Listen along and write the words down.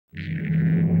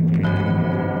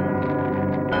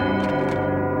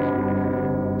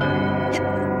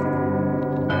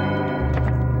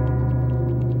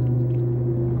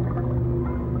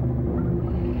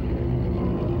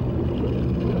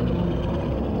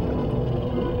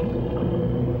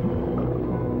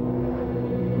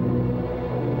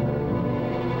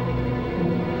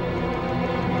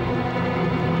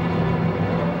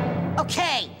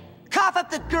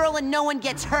the girl and no one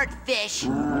gets hurt, Fish.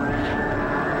 Man,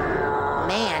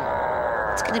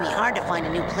 it's gonna be hard to find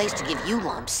a new place to give you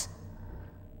lumps.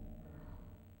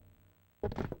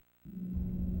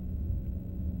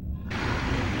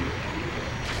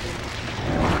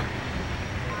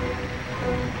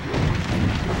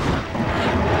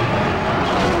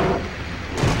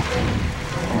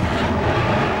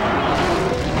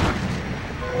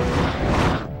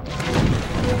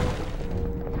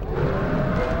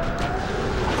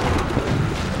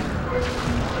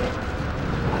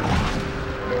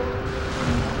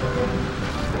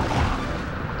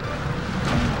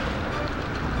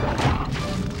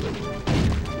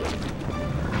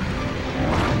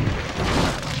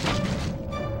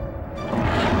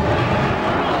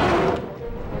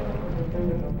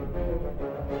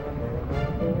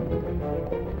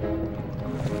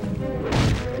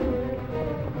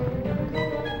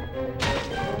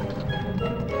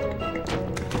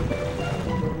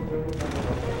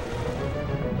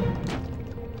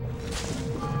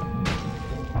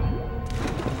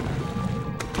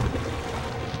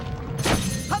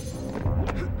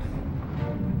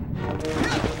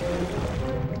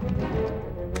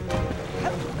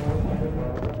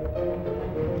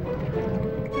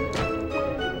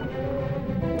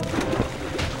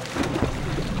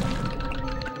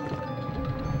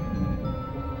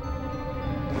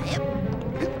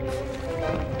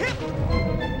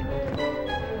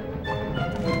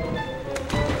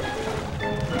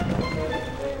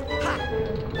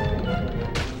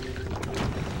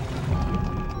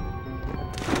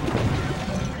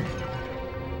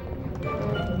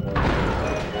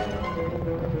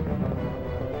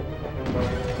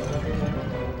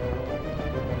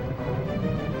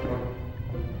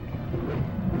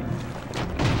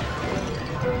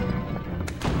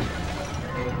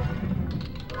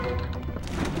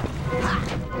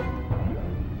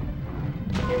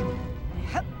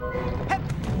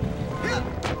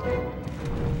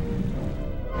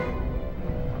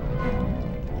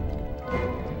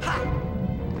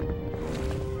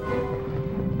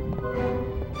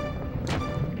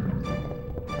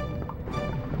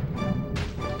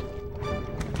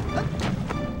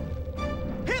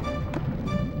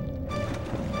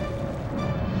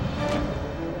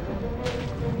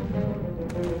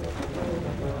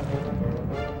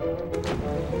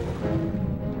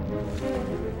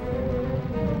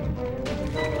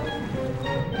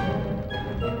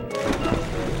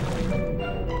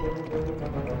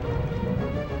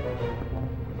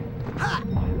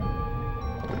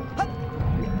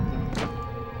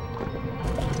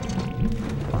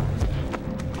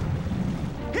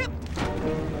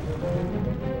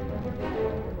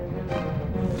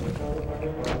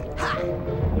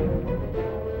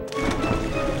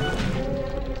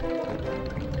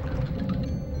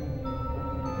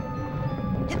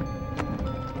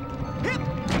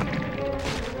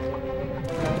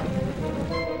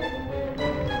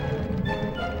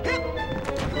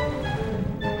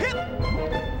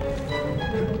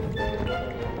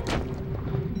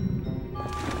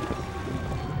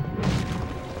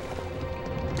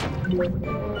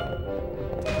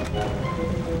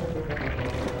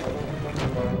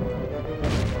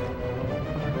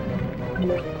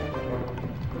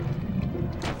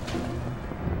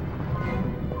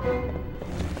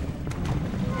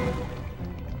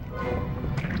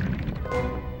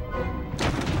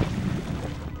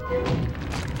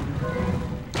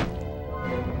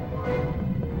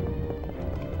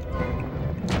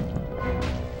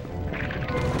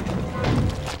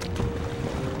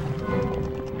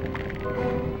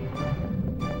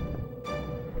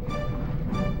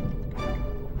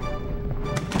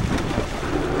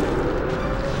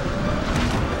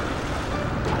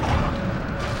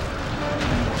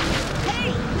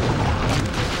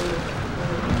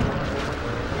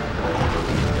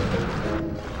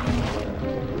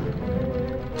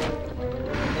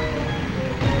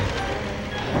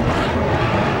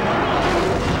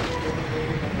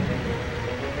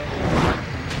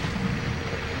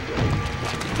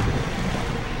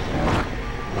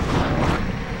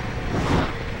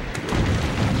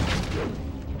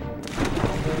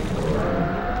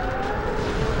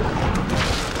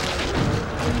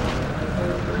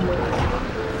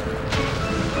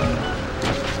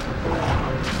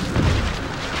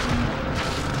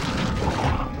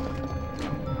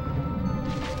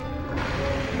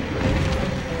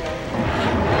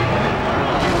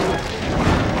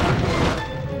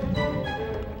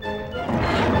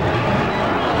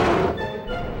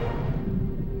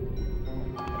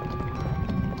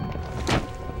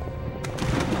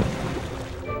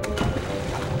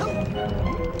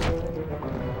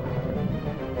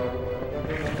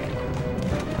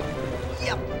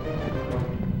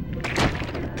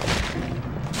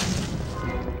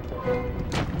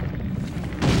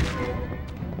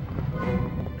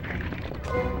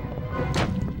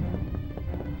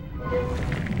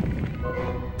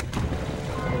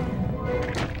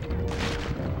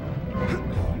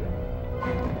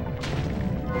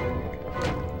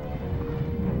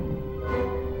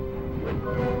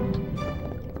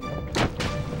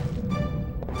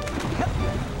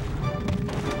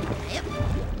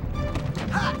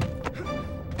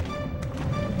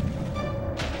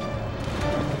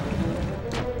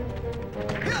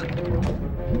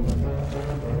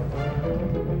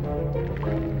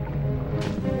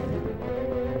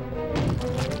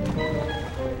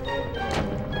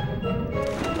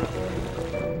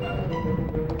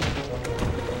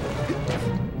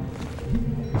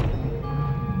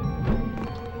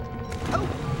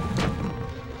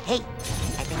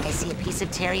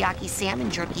 piece of teriyaki salmon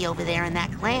jerky over there in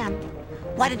that clam.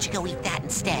 Why don't you go eat that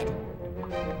instead?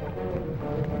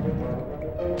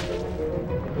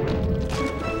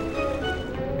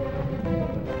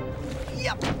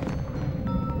 Yep.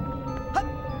 Hup.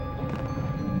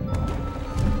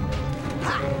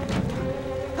 Ha.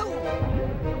 Hoo.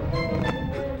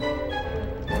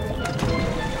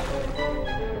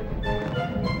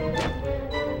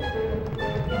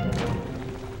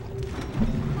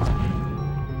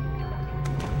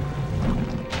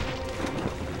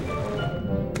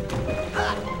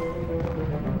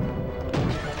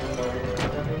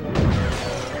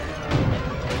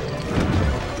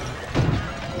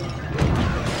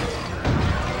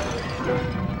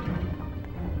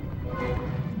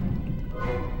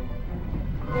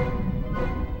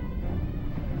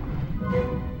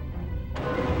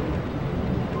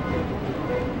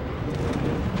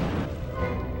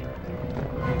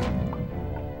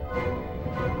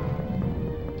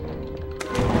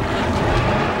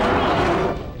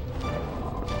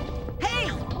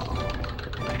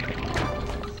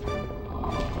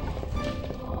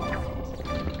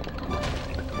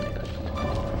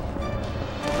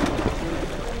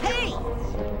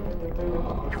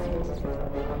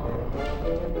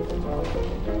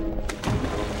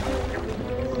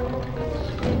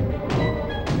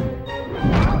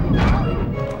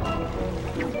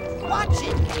 Watch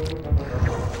it!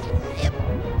 Yep.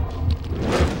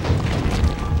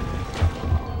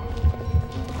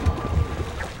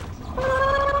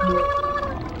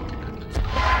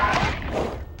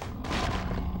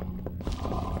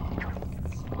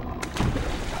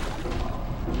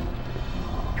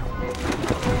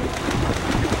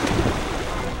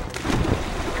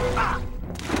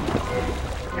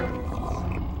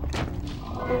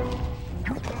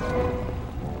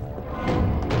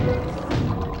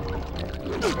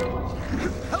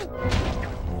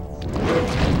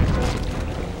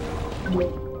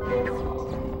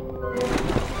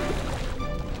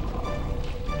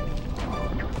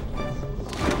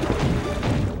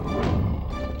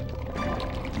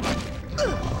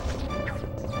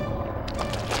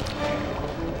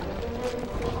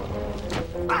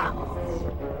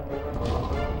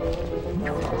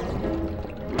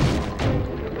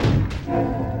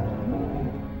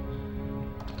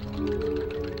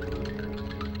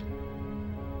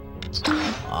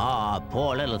 Oh,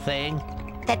 poor little thing.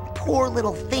 That poor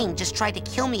little thing just tried to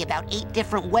kill me about 8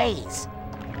 different ways.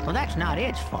 Well, that's not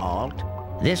its fault.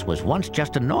 This was once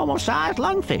just a normal-sized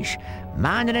lungfish,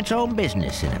 minding its own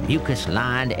business in a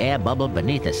mucus-lined air bubble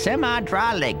beneath a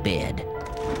semi-dry lake bed.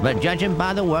 But judging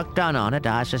by the work done on it,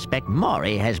 I suspect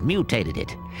Maury has mutated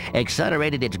it,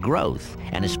 accelerated its growth,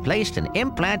 and has placed an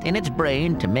implant in its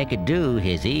brain to make it do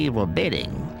his evil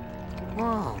bidding.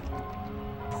 Whoa.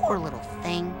 Poor little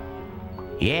thing.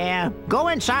 Yeah, go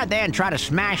inside there and try to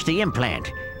smash the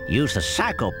implant. Use the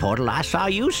psycho portal I saw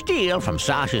you steal from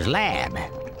Sasha's lab.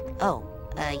 Oh,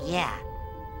 yeah.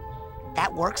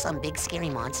 That works on big scary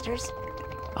monsters?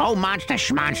 Oh, monster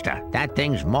schmonster. That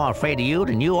thing's more afraid of you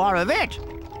than you are of it.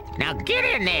 Now get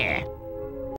in there!